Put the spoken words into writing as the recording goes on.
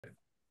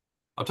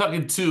I'm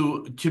talking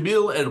to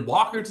Camille and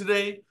Walker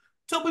today.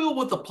 Tell me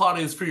what the plot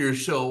is for your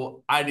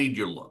show, I Need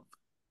Your Love.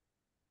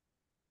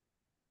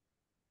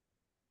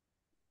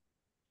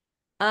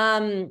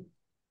 Um,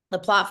 the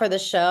plot for the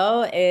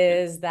show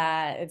is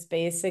that it's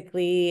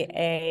basically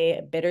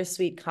a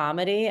bittersweet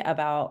comedy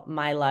about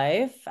my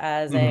life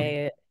as Mhm.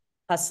 a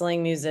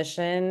hustling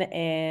musician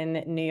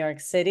in New York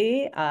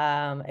City.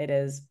 It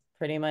is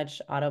pretty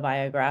much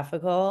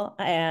autobiographical,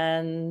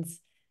 and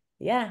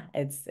yeah,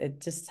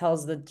 it just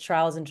tells the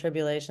trials and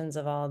tribulations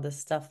of all this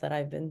stuff that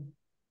I've been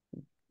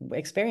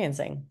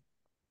experiencing.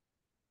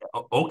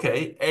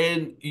 Okay,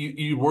 and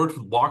you worked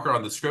with Walker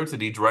on the script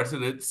and he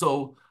directed it.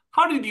 So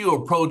how did you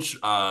approach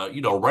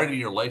writing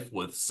your life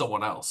with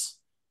someone else?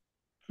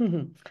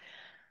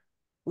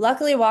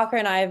 Luckily, Walker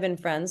and I have been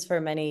friends for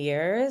many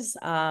years.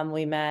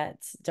 We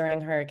met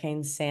during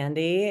Hurricane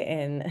Sandy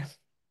in,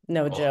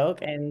 no Oh,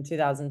 joke, in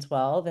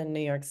 2012 in New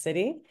York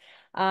City.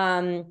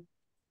 Um,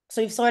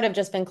 so we've sort of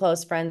just been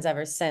close friends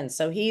ever since.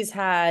 So he's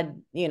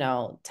had,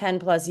 10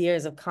 plus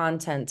years of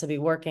content to be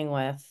working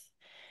with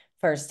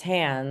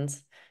firsthand.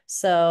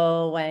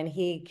 So when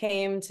he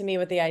came to me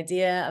with the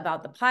idea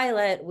about the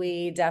pilot,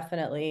 we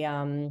definitely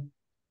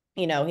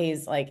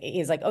he's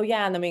like, oh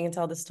yeah, and then we can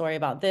tell the story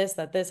about this,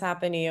 that this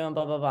happened to you, and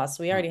blah blah blah.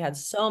 So we already had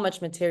so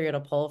much material to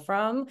pull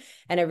from,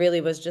 and it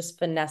really was just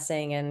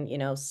finessing and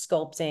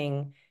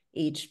sculpting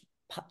each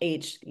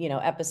each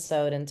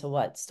episode into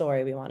what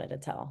story we wanted to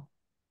tell.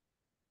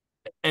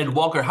 and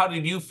Walker, how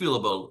did you feel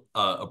about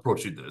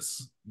approaching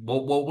this?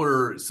 What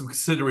were some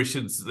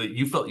considerations that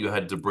you felt you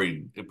had to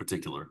bring in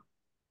particular?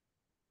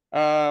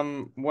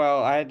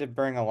 Well, I had to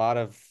bring a lot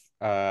of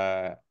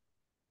uh,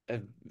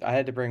 I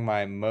had to bring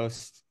my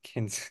most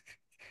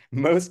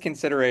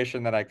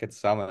consideration that I could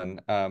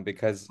summon,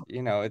 because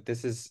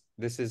this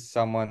is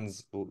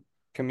someone's.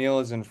 Camille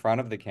is in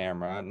front of the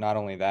camera. Not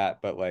only that,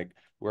 but like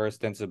we're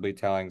ostensibly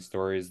telling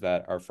stories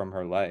that are from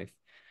her life.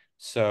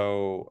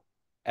 So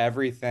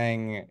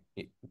everything,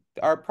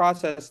 our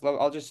process.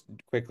 I'll just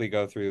quickly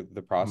go through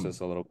the Hmm. process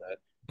a little bit,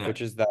 Yeah.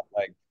 which is that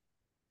like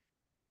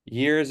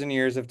years and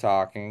years of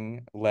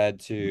talking led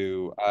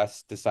to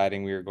us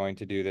deciding we were going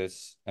to do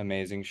this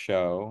amazing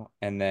show.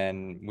 And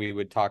then we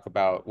would talk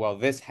about, well,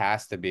 this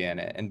has to be in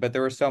it. But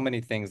there were so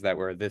many things that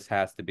were, this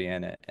has to be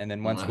in it. And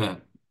then once we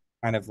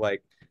kind of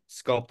like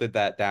sculpted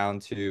that down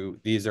to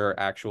these are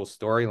actual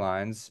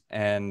storylines.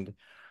 And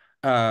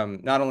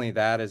not only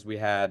that, as we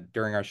had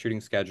during our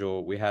shooting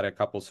schedule, we had a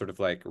couple sort of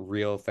like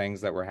real things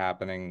that were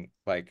happening,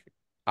 like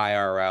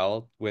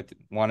IRL. With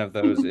one of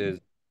those is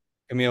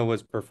Camille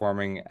was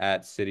performing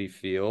at Citi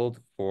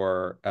Field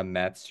for a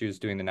Mets. She was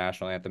doing the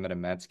national anthem at a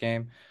Mets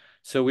game.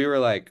 So we were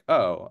like,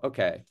 oh,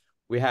 okay.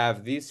 We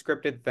have these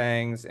scripted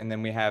things, and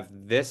then we have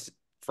this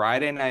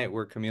Friday night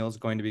where Camille's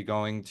going to be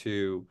going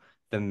to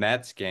the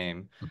Mets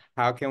game.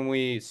 How can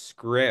we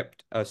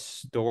script a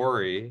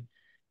story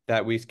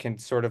that we can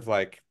sort of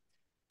like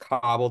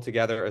cobble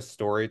together a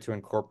story to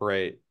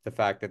incorporate the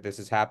fact that this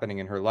is happening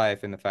in her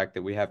life and the fact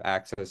that we have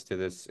access to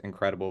this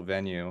incredible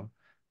venue?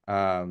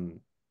 Um,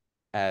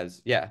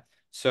 as yeah.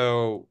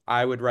 So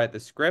I would write the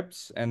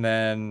scripts and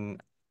then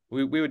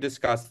we would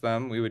discuss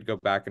them. We would go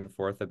back and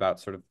forth about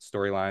sort of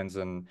storylines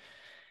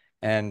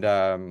and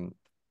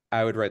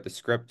I would write the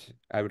script.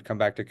 I would come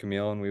back to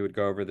Camille and we would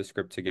go over the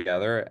script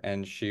together.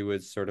 And she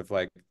was sort of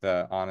like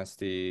the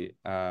honesty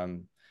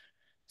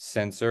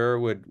censor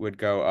would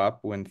go up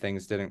when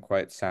things didn't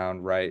quite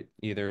sound right,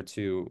 either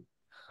to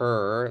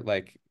her,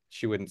 like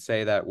she wouldn't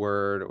say that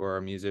word, or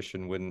a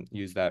musician wouldn't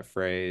use that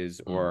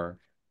phrase, or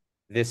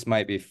this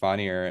might be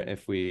funnier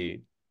if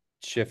we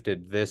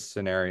shifted this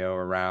scenario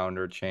around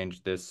or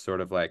changed this sort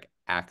of like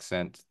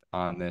accent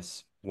on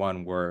this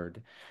one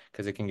word,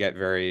 because it can get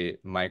very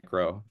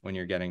micro when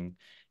you're getting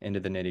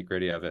into the nitty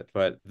gritty of it.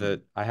 But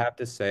the I have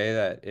to say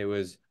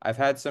that I've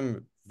had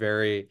some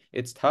very,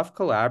 it's tough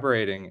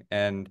collaborating,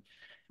 and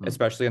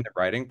especially in the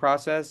writing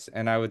process.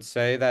 And I would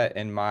say that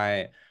in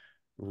my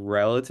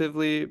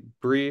relatively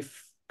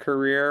brief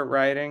career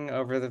writing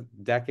over the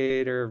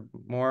decade or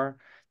more,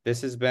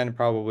 this has been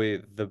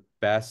probably the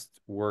best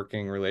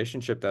working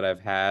relationship that I've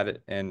had,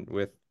 and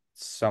with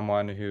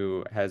someone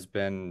who has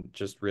been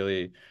just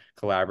really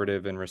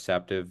collaborative and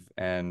receptive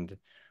and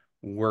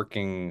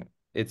working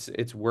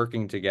it's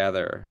working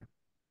together,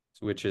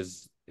 which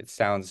is, it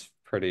sounds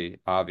pretty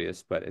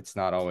obvious, but it's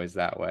not always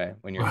that way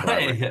when you're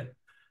collaborating. Right.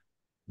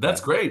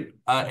 That's Yeah. great.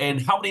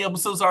 And how many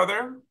episodes are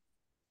there?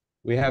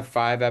 We have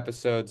 5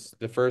 episodes.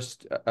 The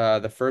first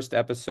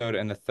episode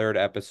and the third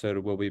episode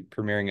will be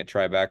premiering at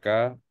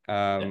Tribeca.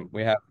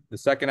 We have the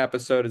second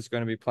episode is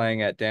going to be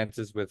playing at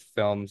Dances with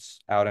Films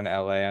out in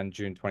LA on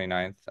June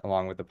 29th,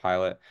 along with the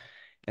pilot.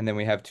 And then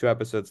we have 2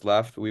 episodes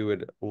left. We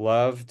would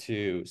love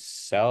to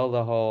sell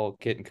the whole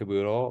kit and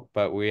caboodle,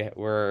 but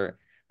we're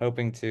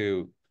hoping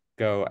to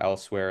go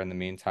elsewhere in the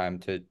meantime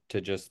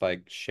to just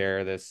like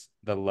share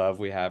the love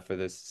we have for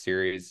this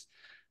series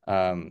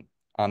on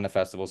the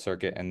festival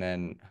circuit, and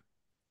then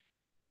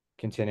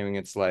continuing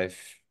its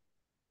life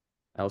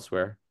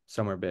elsewhere,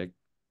 somewhere big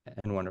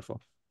and wonderful.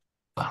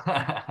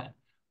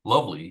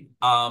 Lovely.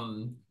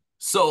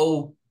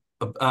 So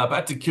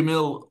back to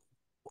Camille.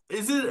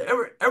 Is it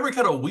ever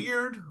kind of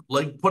weird,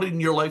 like putting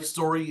your life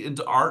story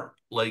into art,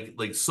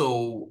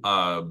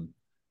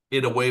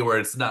 in a way where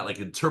it's not like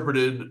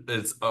interpreted,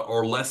 it's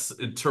or less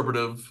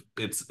interpretive.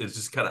 It's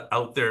just kind of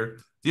out there.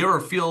 Do you ever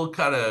feel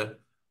kind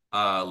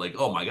of like,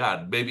 oh my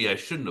God, maybe I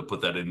shouldn't have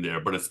put that in there,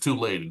 but it's too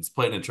late. It's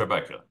playing in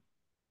Tribeca.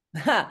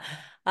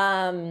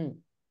 Um,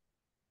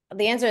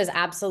 the answer is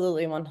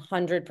absolutely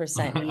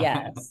 100%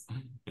 yes.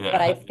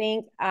 But I Yeah.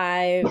 think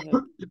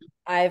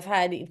I've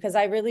had because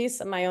I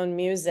release my own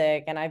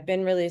music and I've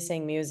been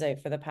releasing music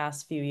for the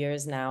past few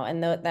years now.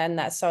 And then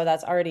that's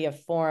already a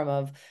form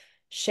of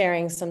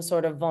sharing some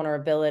sort of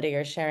vulnerability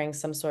or sharing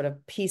some sort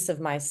of piece of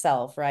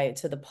myself, right,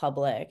 to the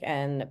public.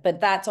 And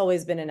but that's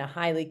always been in a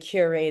highly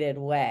curated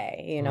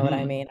way. You know what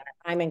I Mhm. mean?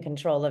 I'm in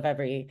control of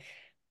every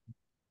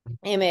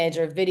image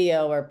or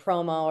video or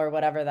promo or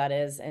whatever that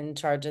is in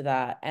charge of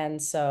that.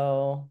 And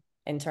so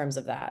in terms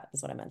of that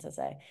is what I meant to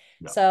say.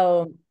 Yeah.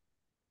 So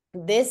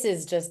this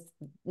is just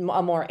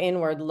a more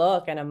inward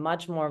look and a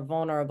much more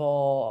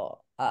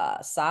vulnerable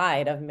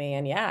side of me.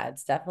 And yeah,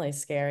 it's definitely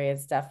scary.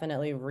 It's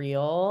definitely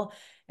real.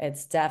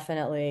 It's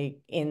definitely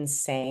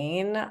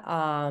insane.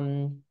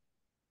 And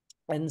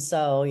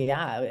so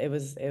yeah, it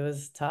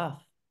was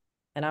tough.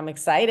 And I'm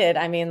excited.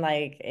 I mean,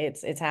 like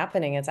it's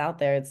happening. It's out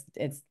there.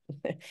 It's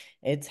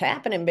it's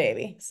happening,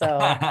 baby.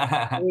 So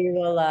we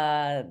will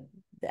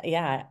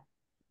yeah,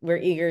 we're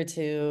eager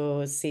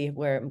to see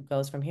where it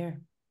goes from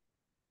here.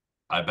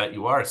 I bet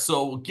you are.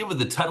 So, given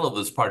the title of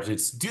this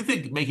project, do you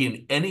think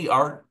making any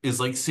art is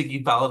like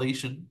seeking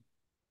validation?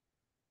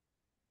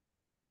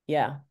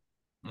 Yeah.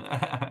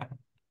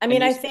 I And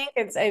mean, you, I think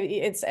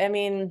I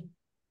mean,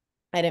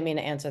 I didn't mean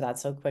to answer that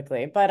so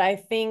quickly, but I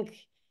think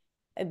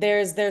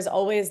there's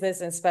always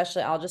this,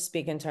 especially I'll just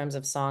speak in terms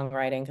of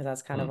songwriting because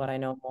that's kind of mm, what I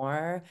know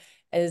more,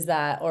 is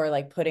that or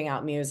like putting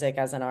out music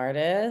as an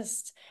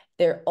artist,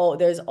 there's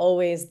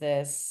always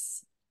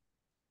this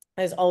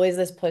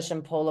push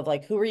and pull of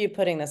like, who are you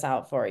putting this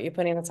out for? Are you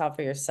putting this out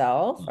for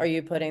yourself? Are mm,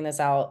 you putting this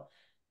out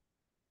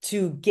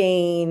to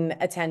gain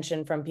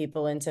attention from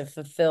people and to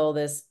fulfill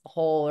this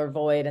hole or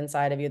void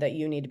inside of you that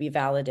you need to be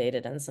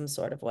validated in some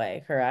sort of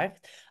way,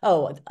 correct?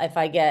 Oh, if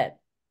I get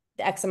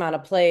X amount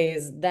of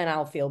plays, then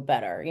I'll feel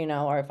better,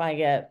 or if I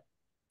get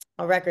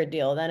a record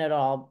deal, then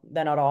it'll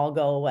all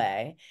go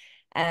away.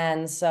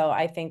 And so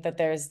I think that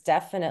there's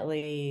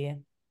definitely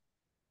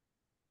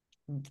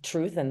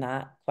truth in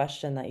that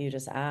question that you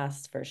just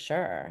asked for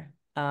sure.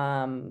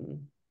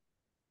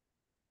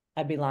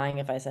 I'd be lying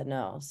if I said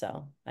no.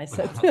 So I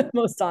said mm. the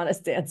most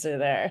honest answer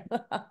there.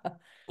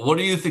 What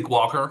do you think,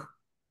 Walker?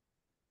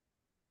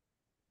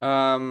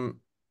 Um,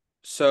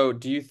 so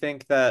do you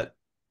think that,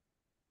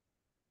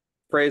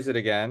 phrase it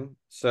again.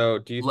 So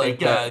do you think Like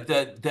that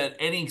that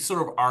any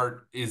sort of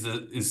art is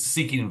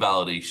seeking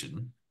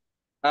validation?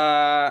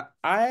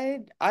 I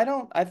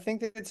don't I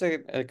think that it's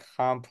a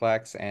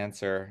complex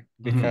answer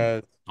Hmm.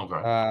 because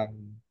Okay.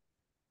 um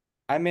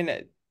I mean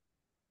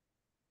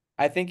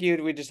I think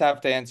you we just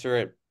have to answer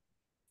it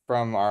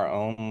from our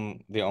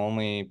own the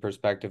only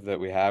perspective that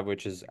we have,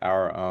 which is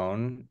our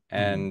own.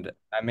 Hmm. And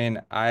I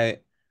mean, I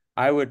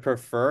would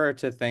prefer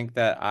to think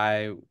that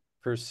I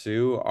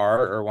pursue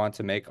art or want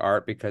to make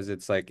art because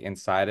it's like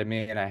inside of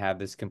me and I have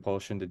this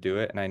compulsion to do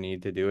it and I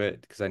need to do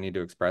it because I need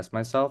to express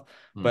myself.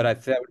 But I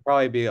think that would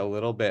probably be a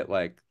little bit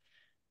like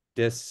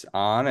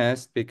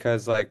dishonest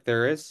because like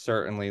there is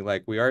certainly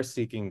like we are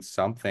seeking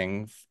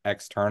something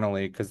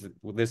externally because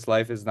this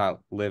life is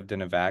not lived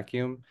in a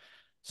vacuum.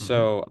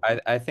 Hmm. So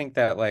I think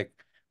that like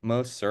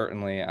most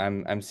certainly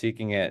I'm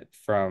seeking it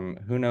from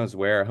who knows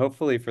where,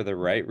 hopefully for the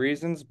right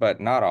reasons, but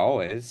not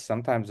always.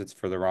 Sometimes it's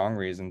for the wrong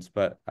reasons,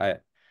 but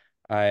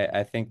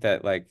I think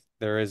that like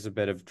there is a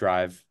bit of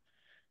drive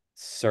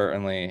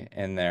certainly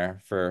in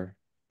there for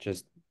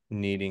just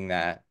needing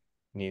that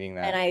needing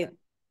And that. I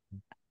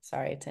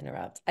Sorry to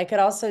interrupt. I could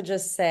also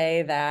just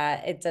say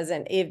that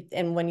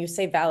and when you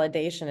say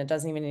validation, it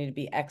doesn't even need to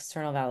be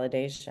external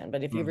validation.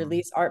 But if you Hmm.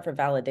 release art for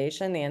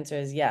validation, the answer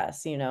is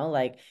yes,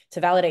 like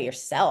to validate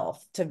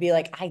yourself, to be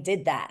like, I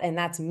did that and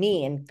that's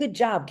me and good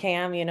job,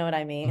 Cam. You know what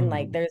I mean?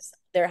 Like Hmm.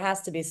 there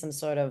has to be some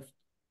sort of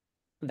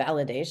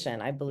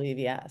validation, I believe,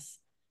 yes.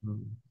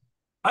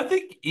 I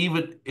think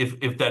even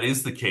if that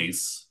is the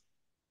case,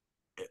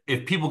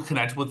 if people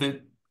connect with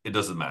it, it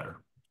doesn't matter.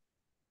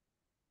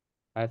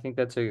 I think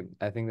that's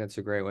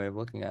a great way of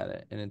looking at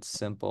it, and it's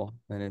simple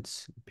and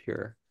it's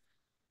pure.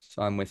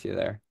 So I'm with you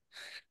there.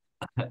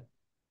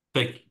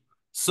 Thank you.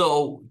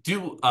 So,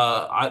 do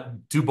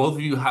both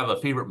of you have a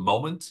favorite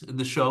moment in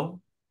the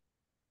show?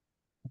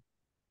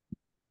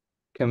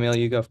 Camille,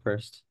 you go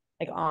first.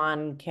 Like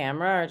on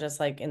camera or just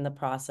like in the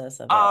process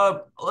of it.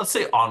 Let's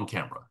say on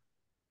camera.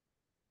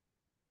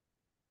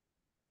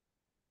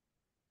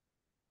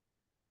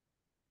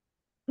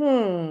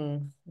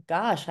 Hmm.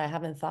 Gosh, I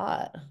haven't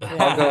thought. We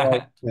I'll haven't go while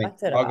you think.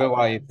 reflected I'll go about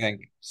while you this.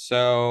 think.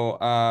 So,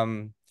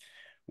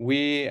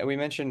 we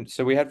mentioned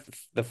so we had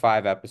the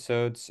 5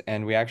 episodes,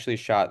 and we actually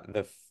shot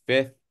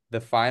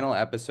the final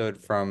episode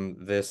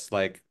from this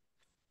like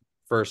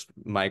first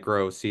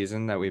micro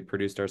season that we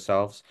produced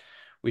ourselves.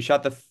 We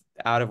shot the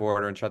out of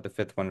order and shot the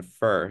fifth one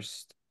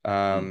first.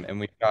 Mm. And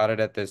we shot it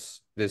at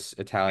this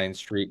Italian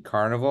street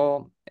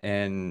carnival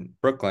in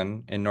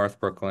Brooklyn, in North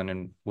Brooklyn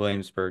in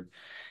Williamsburg.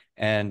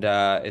 And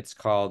it's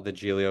called the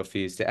Giglio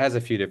Feast. It has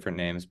a few different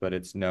names, but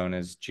it's known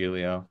as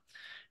Giglio.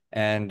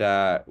 And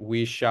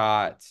we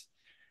shot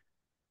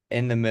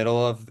in the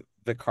middle of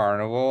the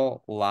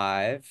carnival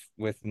live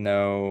with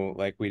no,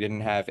 like, we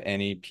didn't have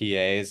any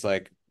PAs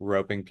like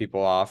roping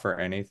people off or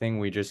anything.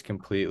 We just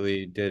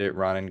completely did it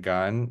run and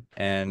gun.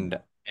 And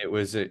it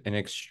was an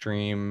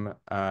extreme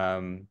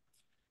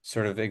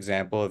sort of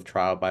example of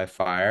trial by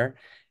fire.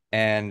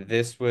 And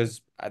this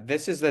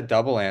is the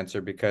double answer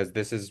because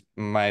this is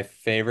my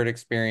favorite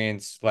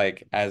experience,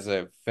 like as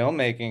a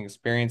filmmaking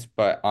experience,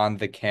 but on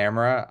the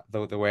camera,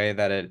 the way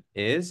that it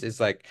is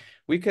like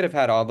we could have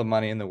had all the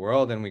money in the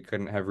world and we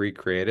couldn't have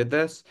recreated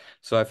this.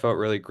 So I felt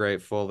really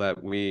grateful that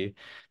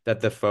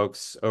the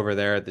folks over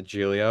there at the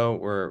Giglio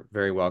were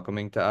very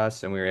welcoming to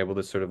us and we were able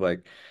to sort of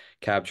like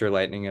capture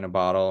lightning in a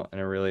bottle in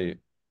a really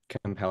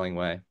compelling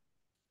way.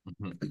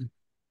 Mhm.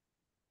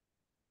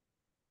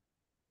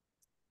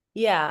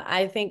 Yeah,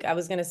 I think I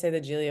was gonna say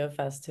the Giglio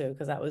Fest too,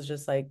 because that was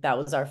just like that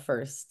was our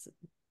first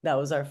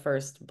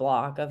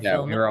block of Yeah, we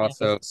filming. were It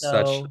was also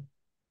such so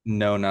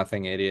know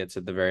nothing idiots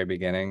at the very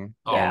beginning,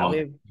 yeah, and Oh.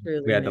 we we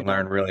truly had to knew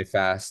learn nothing. really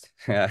fast.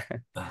 Yeah.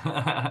 And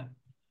I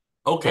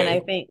Okay.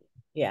 think,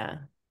 yeah,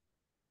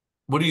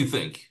 What do you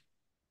think?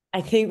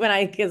 I think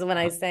because when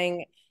I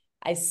sang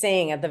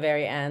at the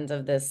very end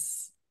of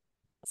this.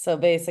 So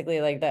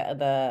basically, like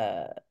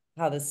the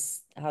how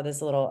this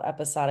little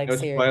episodic No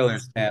series,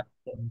 spoilers, Tam.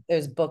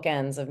 there's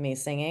bookends of me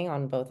singing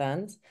on both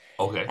ends,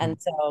 Okay.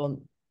 and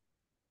so,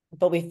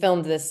 but we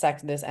filmed this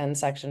end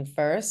section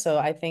first, so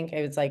I think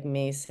it was like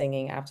me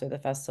singing after the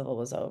festival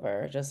was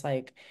over, just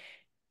like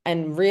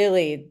and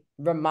really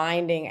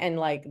reminding and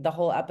like the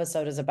whole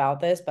episode is about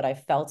this, but I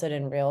felt it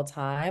in real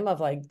time of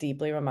like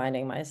deeply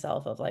reminding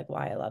myself of like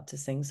why I love to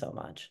sing so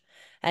much.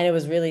 And it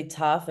was really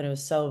tough and it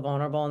was so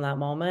vulnerable in that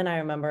moment. I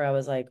remember I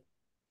was like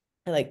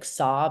I like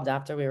sobbed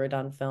after we were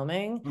done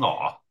filming.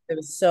 Aw. It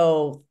was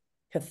so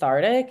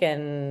cathartic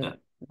Yeah.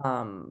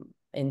 and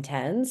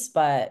intense,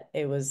 but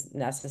it was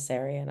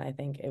necessary and I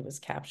think it was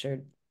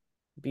captured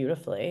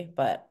beautifully.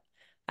 But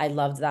I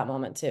loved that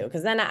moment too.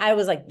 Cause then I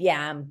was like,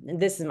 yeah,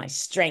 this is my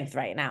strength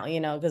right now,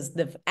 because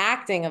the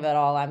acting of it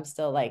all, I'm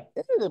still like,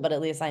 but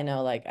at least I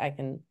know like I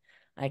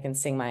can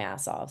sing my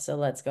ass off. So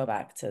let's go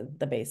back to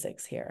the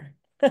basics here.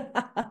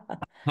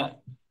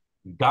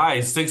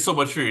 Guys, thanks so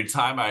much for your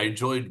time. I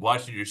enjoyed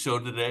watching your show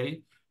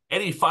today.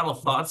 Any final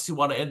thoughts you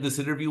want to end this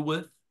interview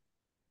with?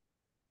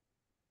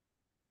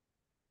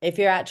 If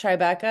you're at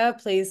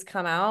Tribeca, please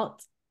come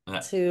out Uh,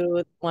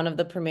 to one of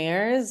the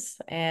premieres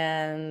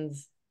and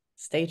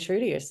stay true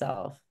to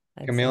yourself,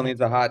 I'd Camille say.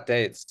 needs a hot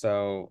date,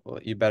 so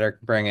you better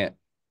bring it.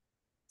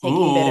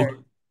 Taking bitter.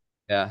 Ooh,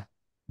 Yeah.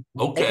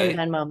 They can okay.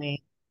 Venmo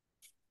me.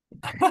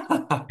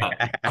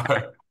 All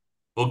right.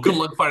 Well, good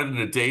luck finding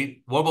a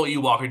date. What about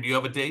you, Walker? Do you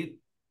have a date?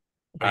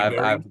 Are you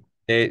I've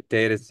married?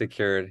 date is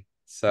secured. Date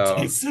So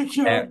yeah,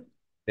 secured.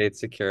 date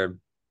secured.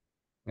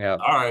 Yeah.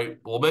 All right.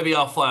 Well, maybe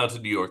I'll fly out to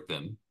New York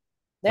then.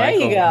 There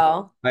you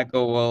go.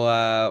 Michael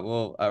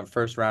will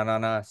first round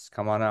on us.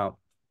 Come on out.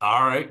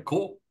 All right.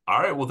 Cool. All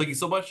right. Well, thank you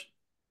so much.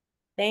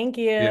 Thank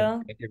Yeah.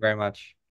 you. Thank you very much.